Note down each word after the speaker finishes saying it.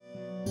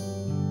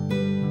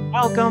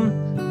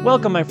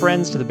Welcome, my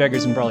friends, to the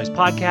Beggars and Brawlers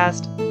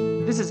podcast.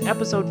 This is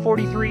episode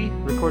 43,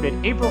 recorded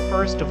April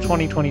 1st of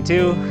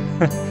 2022.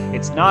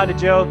 It's not a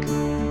joke,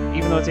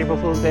 even though it's April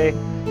Fool's Day.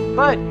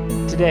 But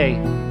today,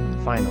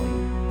 finally,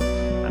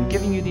 I'm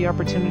giving you the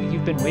opportunity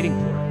you've been waiting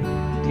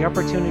for. The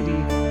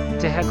opportunity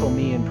to heckle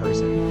me in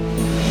person.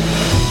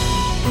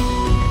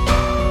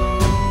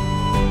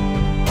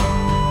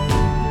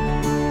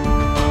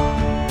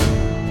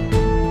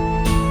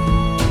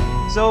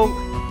 So,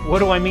 what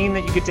do I mean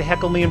that you get to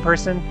heckle me in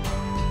person?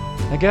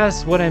 I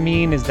guess what I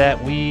mean is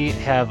that we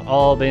have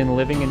all been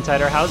living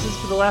inside our houses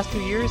for the last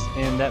 2 years,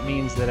 and that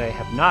means that I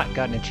have not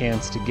gotten a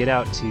chance to get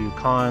out to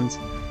cons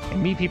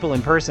and meet people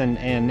in person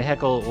and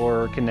heckle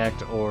or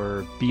connect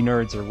or be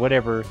nerds or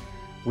whatever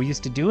we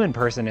used to do in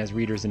person as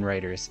readers and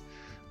writers.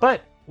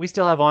 But we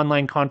still have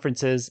online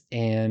conferences,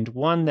 and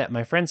one that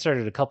my friend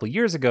started a couple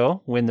years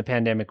ago when the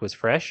pandemic was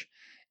fresh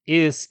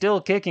is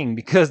still kicking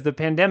because the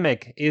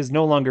pandemic is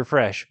no longer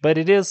fresh, but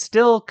it is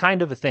still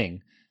kind of a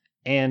thing.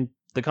 And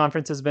the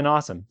conference has been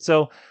awesome.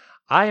 So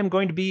I am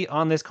going to be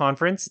on this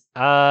conference.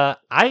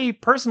 I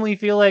personally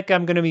feel like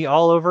I'm going to be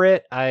all over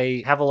it.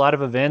 I have a lot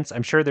of events.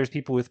 I'm sure there's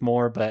people with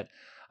more, but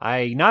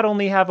I not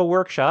only have a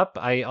workshop,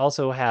 I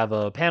also have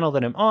a panel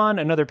that I'm on,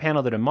 another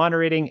panel that I'm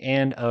moderating,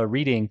 and a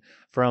reading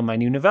from my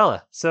new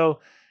novella. So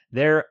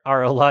there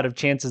are a lot of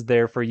chances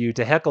there for you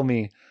to heckle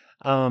me.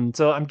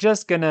 So I'm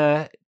just going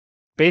to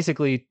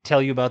basically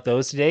tell you about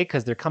those today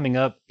because they're coming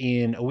up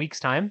in a week's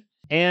time.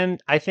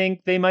 And I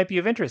think they might be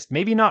of interest.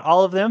 Maybe not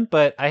all of them,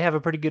 but I have a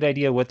pretty good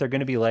idea what they're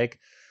going to be like.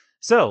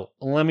 So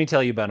let me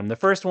tell you about them. The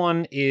first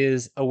one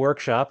is a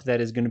workshop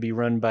that is going to be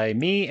run by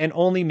me and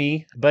only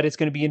me, but it's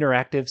going to be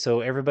interactive.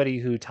 So everybody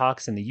who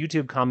talks in the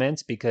YouTube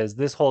comments, because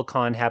this whole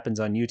con happens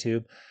on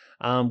YouTube,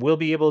 will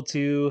be able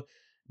to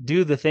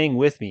do the thing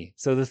with me.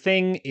 So the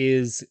thing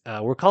is,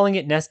 we're calling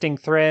it nesting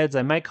threads.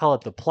 I might call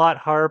it the plot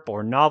harp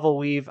or novel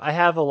weave. I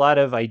have a lot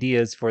of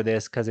ideas for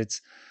this because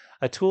it's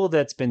a tool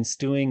that's been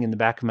stewing in the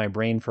back of my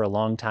brain for a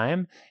long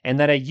time and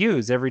that I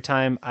use every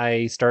time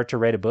I start to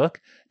write a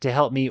book to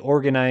help me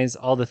organize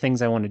all the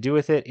things I want to do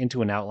with it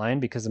into an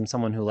outline, because I'm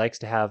someone who likes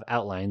to have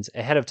outlines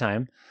ahead of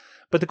time.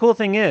 But the cool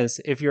thing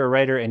is, if you're a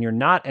writer and you're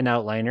not an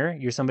outliner,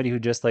 you're somebody who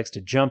just likes to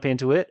jump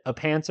into it, a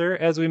pantser,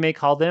 as we may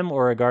call them,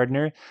 or a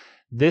gardener,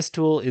 this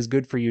tool is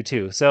good for you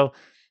too. So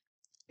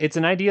it's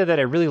an idea that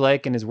I really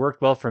like and has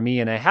worked well for me.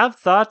 And I have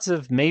thoughts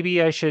of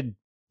maybe I should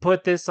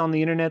put this on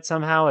the internet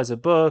somehow as a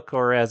book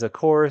or as a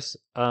course.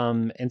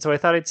 And so I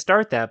thought I'd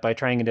start that by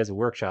trying it as a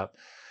workshop.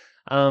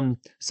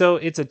 So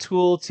it's a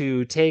tool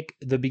to take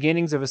the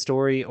beginnings of a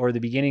story or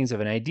the beginnings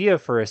of an idea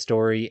for a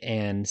story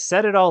and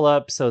set it all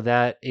up so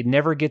that it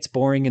never gets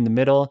boring in the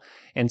middle.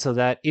 And so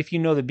that if you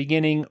know the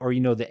beginning or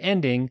you know the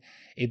ending,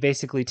 it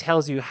basically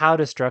tells you how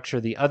to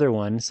structure the other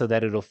one so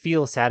that it'll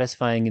feel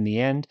satisfying in the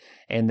end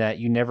and that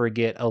you never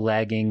get a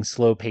lagging,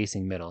 slow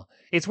pacing middle.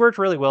 It's worked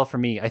really well for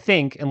me, I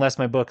think, unless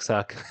my books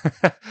suck.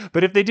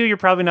 But if they do, you're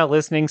probably not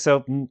listening,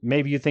 so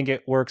maybe you think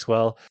it works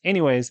well.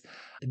 Anyways,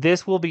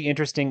 this will be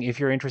interesting if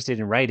you're interested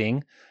in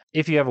writing.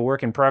 If you have a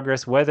work in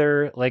progress,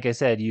 whether, like I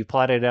said, you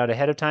plotted it out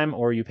ahead of time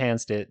or you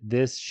pantsed it,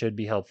 this should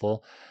be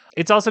helpful.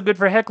 It's also good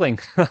for heckling.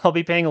 I'll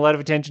be paying a lot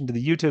of attention to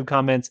the YouTube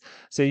comments,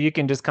 so you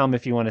can just come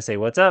if you want to say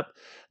what's up.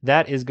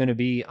 That is going to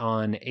be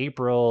on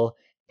April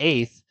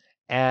 8th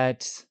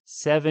at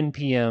 7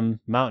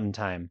 p.m. Mountain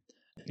Time.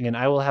 And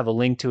I will have a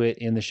link to it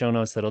in the show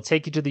notes that'll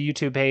take you to the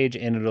YouTube page,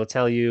 and it'll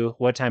tell you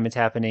what time it's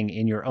happening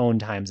in your own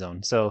time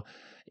zone. So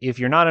if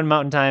you're not on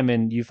Mountain Time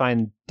and you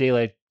find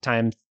daylight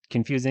time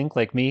confusing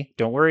like me,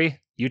 don't worry.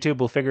 YouTube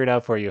will figure it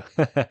out for you.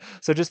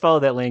 So just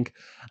follow that link.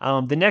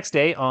 The next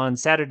day, on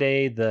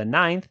Saturday the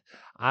 9th,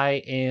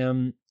 I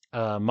am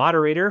a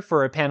moderator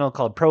for a panel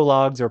called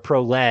Prologues or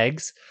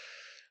Prolags,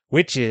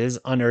 which is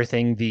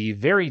unearthing the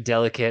very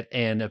delicate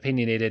and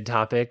opinionated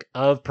topic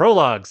of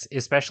prologues,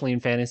 especially in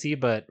fantasy,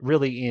 but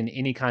really in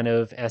any kind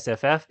of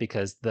SFF,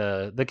 because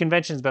the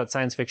convention is about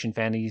science fiction,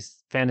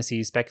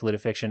 fantasy,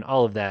 speculative fiction,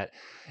 all of that.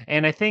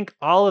 And I think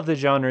all of the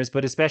genres,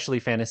 but especially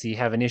fantasy,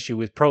 have an issue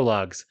with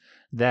prologues.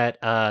 That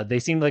they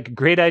seemed like a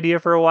great idea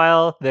for a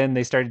while, then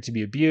they started to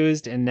be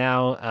abused, and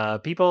now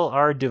people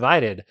are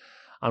divided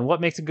on what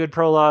makes a good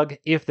prologue,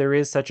 if there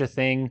is such a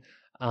thing,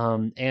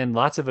 and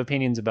lots of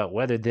opinions about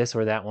whether this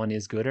or that one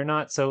is good or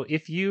not. So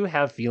if you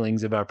have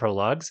feelings about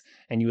prologues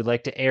and you would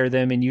like to air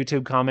them in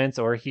YouTube comments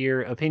or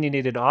hear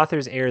opinionated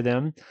authors air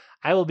them,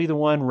 I will be the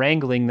one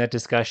wrangling that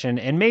discussion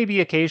and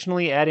maybe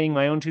occasionally adding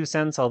my own 2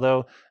 cents,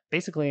 although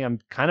basically I'm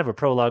kind of a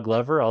prologue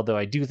lover, although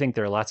I do think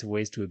there are lots of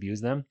ways to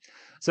abuse them.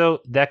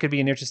 So that could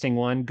be an interesting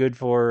one, good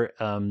for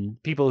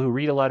people who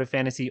read a lot of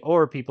fantasy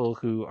or people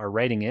who are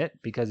writing it,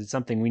 because it's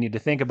something we need to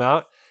think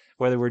about,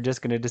 whether we're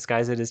just going to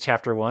disguise it as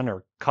chapter 1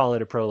 or call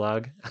it a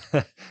prologue.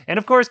 And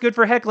of course, good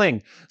for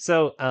heckling.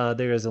 So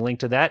there is a link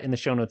to that in the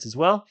show notes as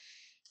well.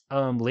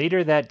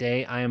 Later that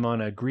day, I am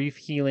on a grief,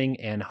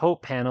 healing, and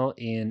hope panel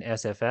in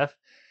SFF.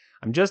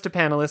 I'm just a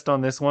panelist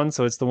on this one,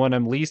 so it's the one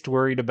I'm least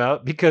worried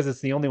about because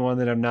it's the only one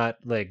that I'm not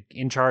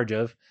in charge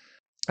of.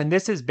 And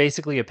this is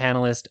basically a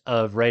panelist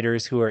of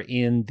writers who are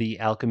in the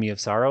Alchemy of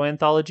Sorrow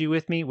anthology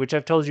with me, which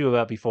I've told you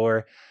about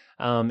before.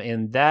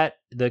 And that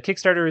the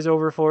Kickstarter is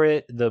over for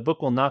it. The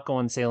book will not go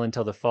on sale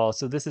until the fall.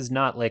 So this is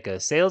not like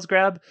a sales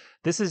grab.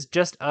 This is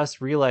just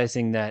us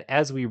realizing that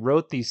as we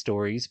wrote these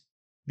stories,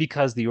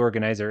 because the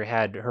organizer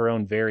had her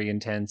own very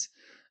intense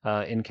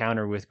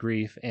encounter with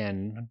grief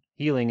and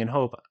healing and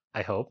hope,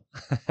 I hope,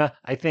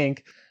 I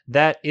think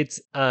that it's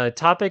a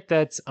topic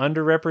that's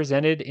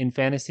underrepresented in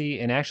fantasy,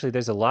 and actually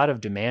there's a lot of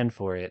demand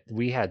for it.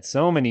 We had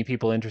so many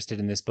people interested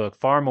in this book,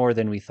 far more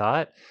than we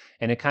thought,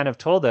 and it kind of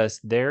told us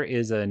there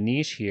is a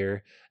niche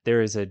here.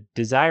 There is a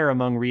desire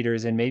among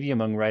readers and maybe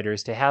among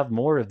writers to have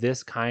more of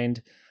this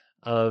kind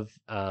of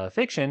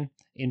fiction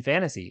in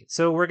fantasy.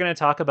 So we're going to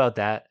talk about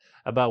that,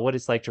 about what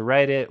it's like to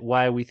write it,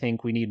 why we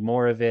think we need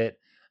more of it,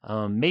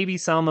 maybe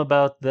some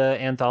about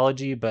the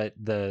anthology, but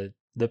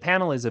the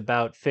panel is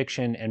about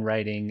fiction and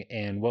writing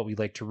and what we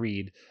like to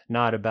read,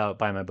 not about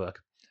buy my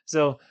book.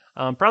 So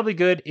probably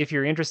good if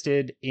you're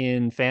interested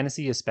in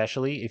fantasy,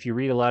 especially if you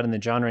read a lot in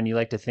the genre and you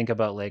like to think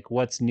about like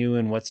what's new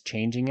and what's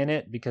changing in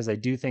it, because I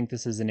do think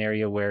this is an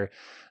area where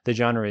the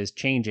genre is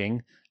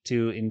changing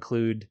to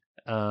include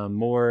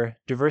more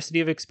diversity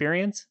of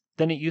experience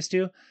than it used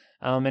to.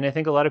 And I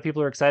think a lot of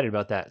people are excited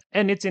about that.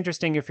 And it's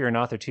interesting if you're an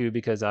author too,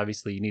 because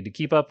obviously you need to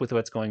keep up with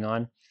what's going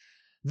on.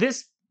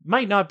 This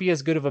might not be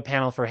as good of a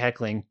panel for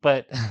heckling,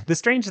 but the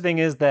strange thing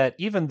is that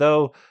even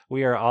though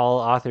we are all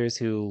authors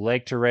who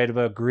like to write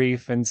about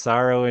grief and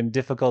sorrow and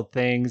difficult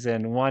things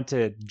and want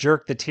to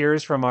jerk the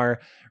tears from our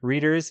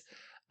readers,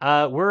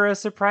 we're a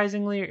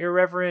surprisingly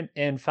irreverent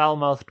and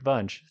foul-mouthed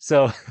bunch.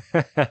 So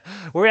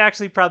we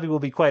actually probably will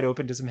be quite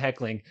open to some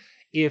heckling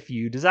if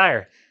you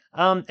desire.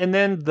 And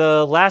then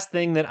the last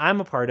thing that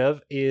I'm a part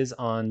of is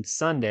on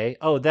Sunday.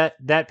 Oh,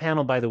 that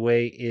panel, by the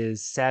way,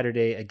 is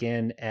Saturday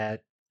again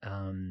at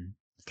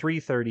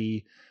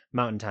 3:30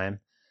 Mountain Time.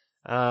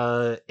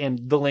 And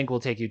the link will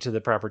take you to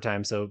the proper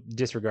time, so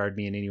disregard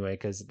me in any way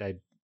because I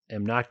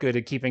am not good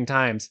at keeping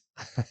times.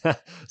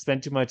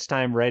 Spend too much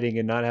time writing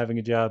and not having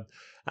a job.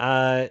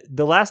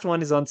 The last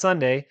one is on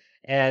Sunday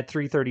at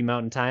 3:30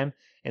 Mountain Time,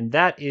 and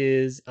that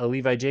is a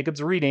Levi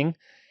Jacobs reading.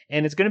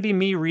 And it's going to be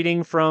me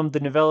reading from the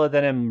novella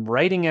that I'm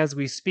writing as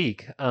we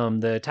speak,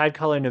 the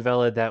Tidecaller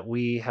novella that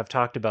we have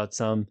talked about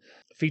some,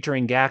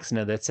 featuring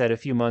Gaxna, that's set a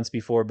few months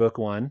before book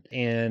one,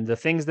 and the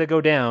things that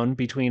go down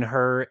between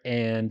her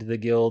and the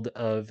Guild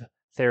of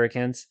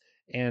Therakins,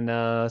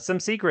 and some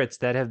secrets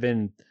that have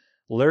been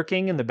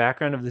lurking in the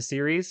background of the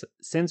series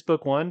since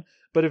book one,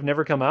 but have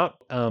never come out.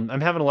 I'm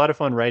having a lot of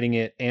fun writing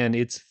it, and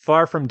it's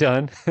far from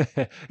done.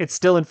 It's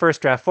still in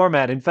first draft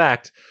format, in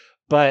fact.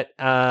 But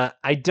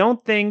I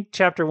don't think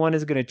chapter one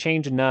is going to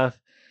change enough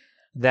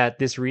that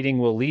this reading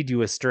will lead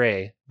you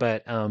astray.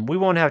 But we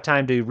won't have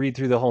time to read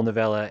through the whole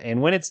novella.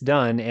 And when it's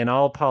done and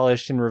all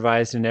polished and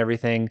revised and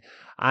everything,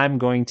 I'm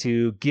going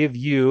to give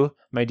you,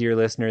 my dear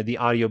listener, the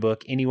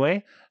audiobook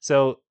anyway.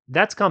 So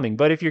that's coming.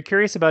 But if you're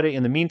curious about it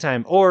in the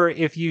meantime, or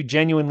if you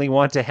genuinely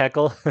want to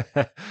heckle,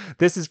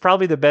 this is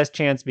probably the best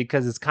chance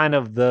because it's kind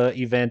of the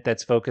event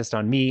that's focused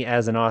on me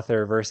as an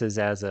author versus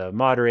as a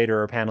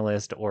moderator or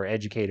panelist or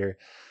educator.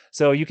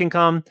 So you can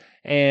come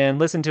and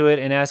listen to it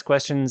and ask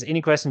questions,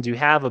 any questions you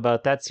have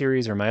about that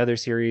series or my other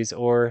series,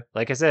 or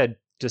like I said,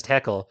 just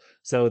heckle.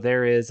 So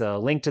there is a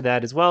link to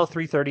that as well,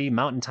 3:30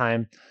 Mountain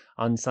Time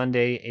on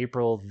Sunday,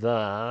 April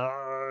the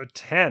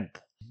 10th.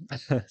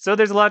 So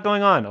there's a lot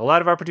going on, a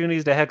lot of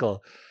opportunities to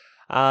heckle.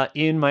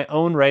 In my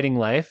own writing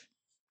life,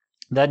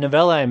 that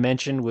novella I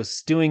mentioned was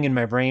stewing in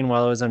my brain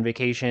while I was on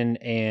vacation,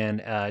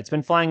 and it's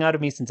been flying out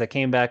of me since I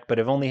came back, but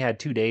I've only had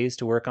 2 days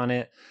to work on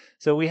it.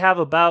 So we have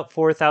about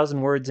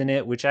 4,000 words in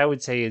it, which I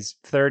would say is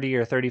 30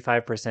 or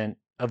 35%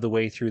 of the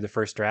way through the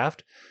first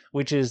draft,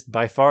 which is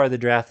by far the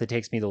draft that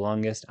takes me the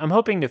longest. I'm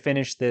hoping to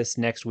finish this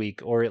next week,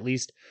 or at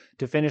least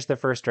to finish the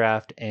first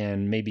draft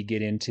and maybe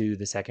get into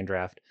the second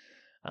draft.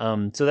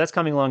 So that's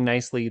coming along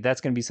nicely. That's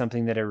going to be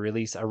something that I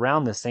release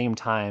around the same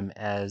time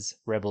as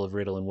Rebel of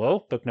Riddle and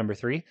Woe, book number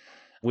 3,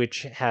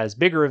 which has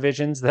bigger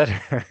revisions that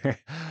are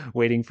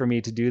waiting for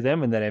me to do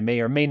them and that I may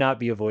or may not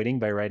be avoiding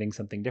by writing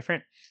something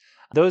different.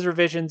 Those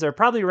revisions are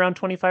probably around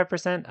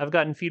 25%. I've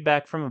gotten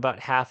feedback from about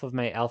half of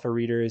my alpha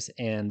readers,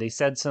 and they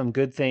said some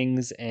good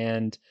things,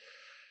 and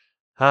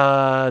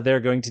they're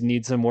going to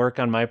need some work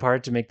on my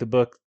part to make the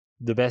book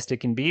the best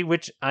it can be,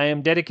 which I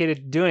am dedicated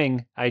to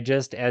doing. I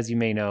just, as you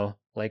may know,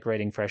 like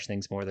writing fresh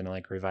things more than I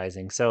like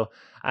revising. So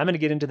I'm going to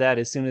get into that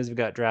as soon as we've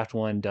got draft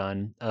 1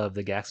 done of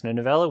the Gaxna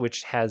novella,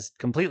 which has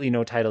completely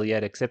no title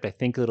yet, except I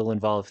think it'll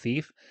involve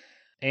Thief.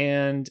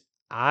 And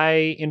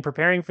I, in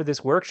preparing for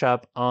this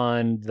workshop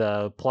on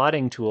the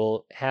plotting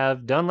tool,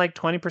 have done like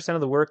 20%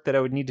 of the work that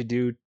I would need to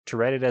do to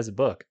write it as a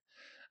book.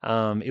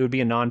 It would be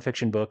a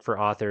nonfiction book for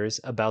authors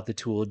about the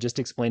tool, just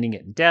explaining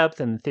it in depth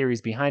and the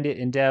theories behind it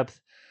in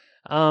depth.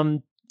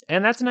 And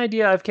that's an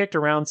idea I've kicked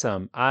around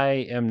some.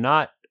 I am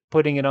not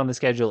putting it on the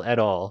schedule at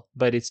all,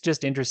 but it's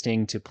just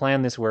interesting to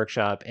plan this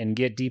workshop and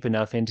get deep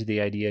enough into the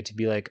idea to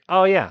be like,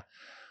 oh yeah,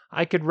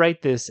 I could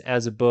write this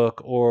as a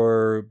book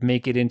or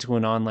make it into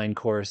an online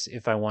course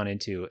if I wanted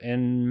to,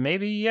 and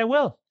maybe I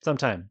will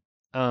sometime.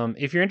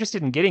 If you're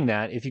interested in getting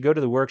that, if you go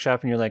to the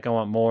workshop and you're like, I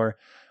want more,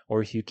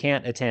 or if you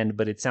can't attend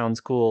but it sounds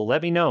cool,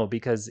 let me know,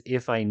 because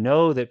if I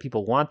know that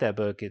people want that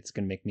book, it's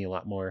going to make me a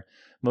lot more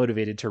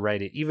motivated to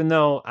write it. Even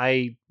though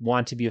I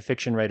want to be a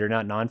fiction writer,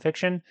 not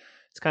nonfiction,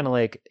 it's kind of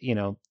like,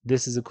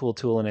 this is a cool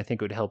tool and I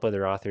think it would help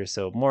other authors.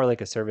 So more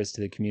like a service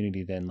to the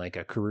community than like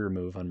a career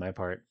move on my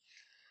part.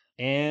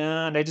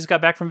 And I just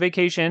got back from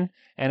vacation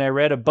and I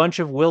read a bunch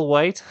of Will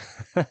White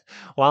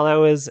while I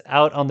was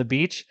out on the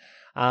beach.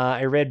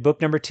 I read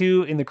book number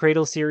 2 in the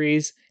Cradle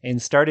series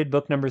and started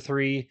book number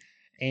 3.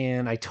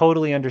 And I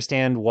totally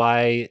understand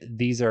why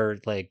these are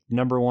like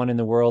number 1 in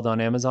the world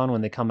on Amazon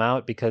when they come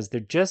out, because they're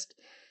just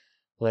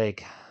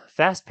like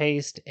fast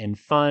paced and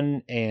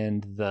fun,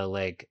 and the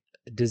like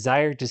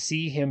desire to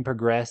see him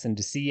progress and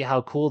to see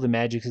how cool the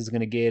magic is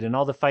going to get, and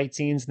all the fight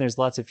scenes. And there's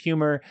lots of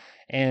humor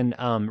and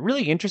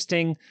really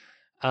interesting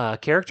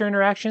character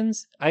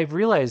interactions. I've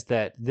realized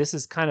that this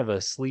is kind of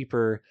a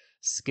sleeper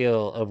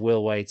skill of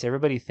Will White's.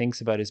 Everybody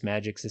thinks about his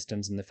magic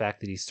systems and the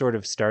fact that he sort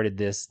of started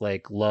this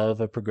like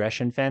love of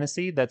progression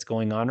fantasy that's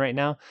going on right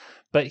now,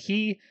 but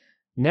he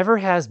never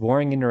has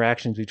boring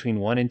interactions between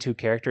 1 and 2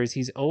 characters.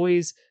 He's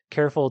always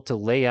careful to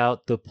lay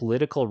out the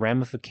political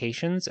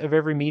ramifications of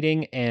every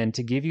meeting and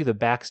to give you the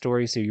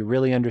backstory so you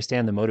really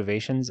understand the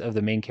motivations of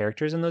the main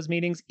characters in those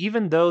meetings,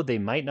 even though they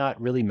might not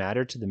really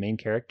matter to the main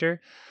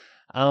character.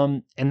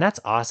 And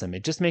that's awesome.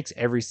 It just makes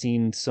every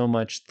scene so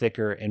much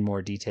thicker and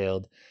more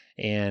detailed.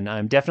 And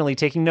I'm definitely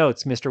taking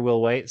notes, Mr.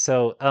 Will White.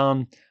 So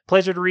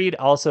pleasure to read,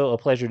 also a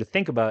pleasure to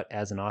think about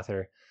as an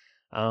author.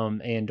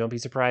 And don't be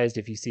surprised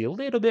if you see a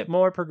little bit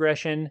more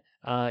progression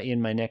in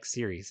my next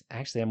series.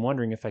 Actually, I'm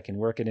wondering if I can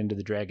work it into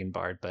the Dragon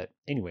Bard, but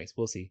anyways,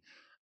 we'll see.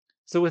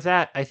 So with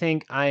that, I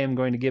think I am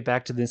going to get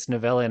back to this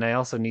novella, and I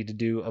also need to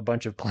do a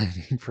bunch of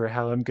planning for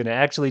how I'm going to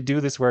actually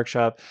do this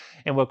workshop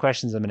and what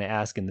questions I'm going to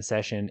ask in the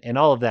session and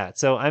all of that.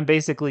 So I'm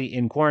basically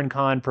in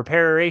QuaranCon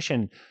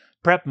preparation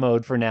prep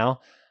mode for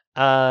now.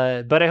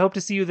 But I hope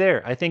to see you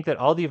there. I think that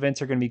all the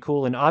events are going to be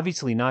cool, and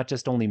obviously not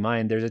just only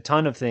mine. There's a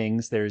ton of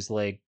things. There's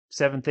like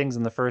 7 things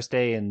on the first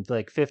day and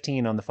like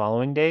 15 on the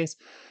following days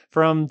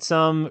from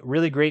some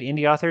really great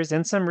indie authors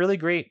and some really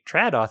great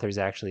trad authors.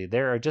 Actually,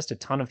 there are just a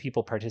ton of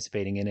people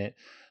participating in it.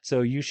 So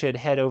you should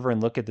head over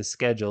and look at the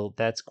schedule.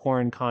 That's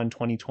QuaranCon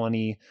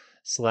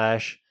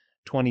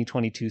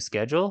 2020/2022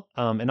 schedule.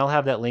 And I'll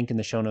have that link in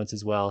the show notes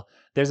as well.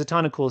 There's a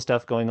ton of cool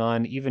stuff going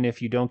on. Even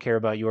if you don't care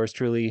about yours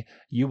truly,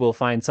 you will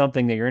find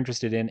something that you're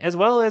interested in, as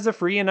well as a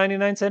free and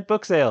 99-cent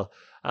book sale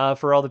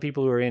for all the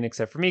people who are in,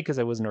 except for me, because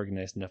I wasn't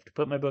organized enough to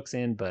put my books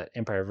in. But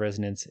Empire of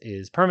Resonance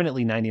is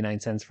permanently 99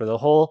 cents for the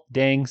whole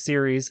dang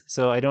series,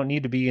 so I don't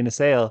need to be in a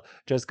sale.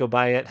 Just go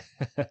buy it.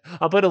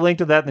 I'll put a link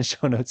to that in the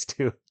show notes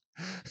too.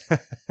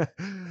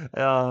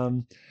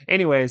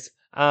 Anyways,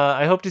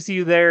 I hope to see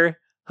you there.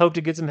 Hope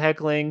to get some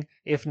heckling.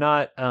 If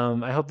not,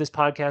 I hope this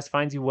podcast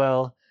finds you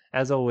well,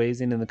 as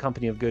always, and in the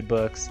company of good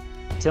books.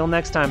 Till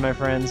next time, my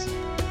friends,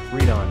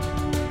 read on.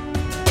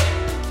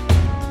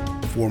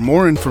 For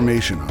more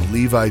information on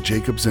Levi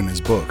Jacobs and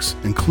his books,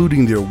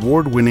 including the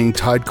award-winning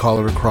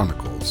Tidecaller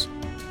Chronicles,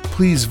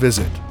 please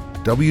visit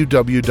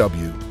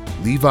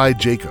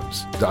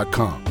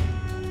www.levijacobs.com.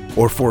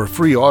 Or for a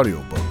free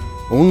audiobook,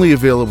 only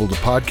available to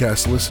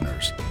podcast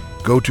listeners,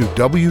 go to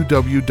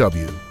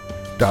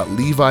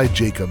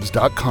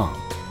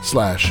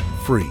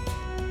www.levijacobs.com/free.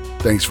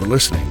 Thanks for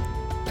listening,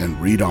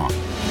 and read on.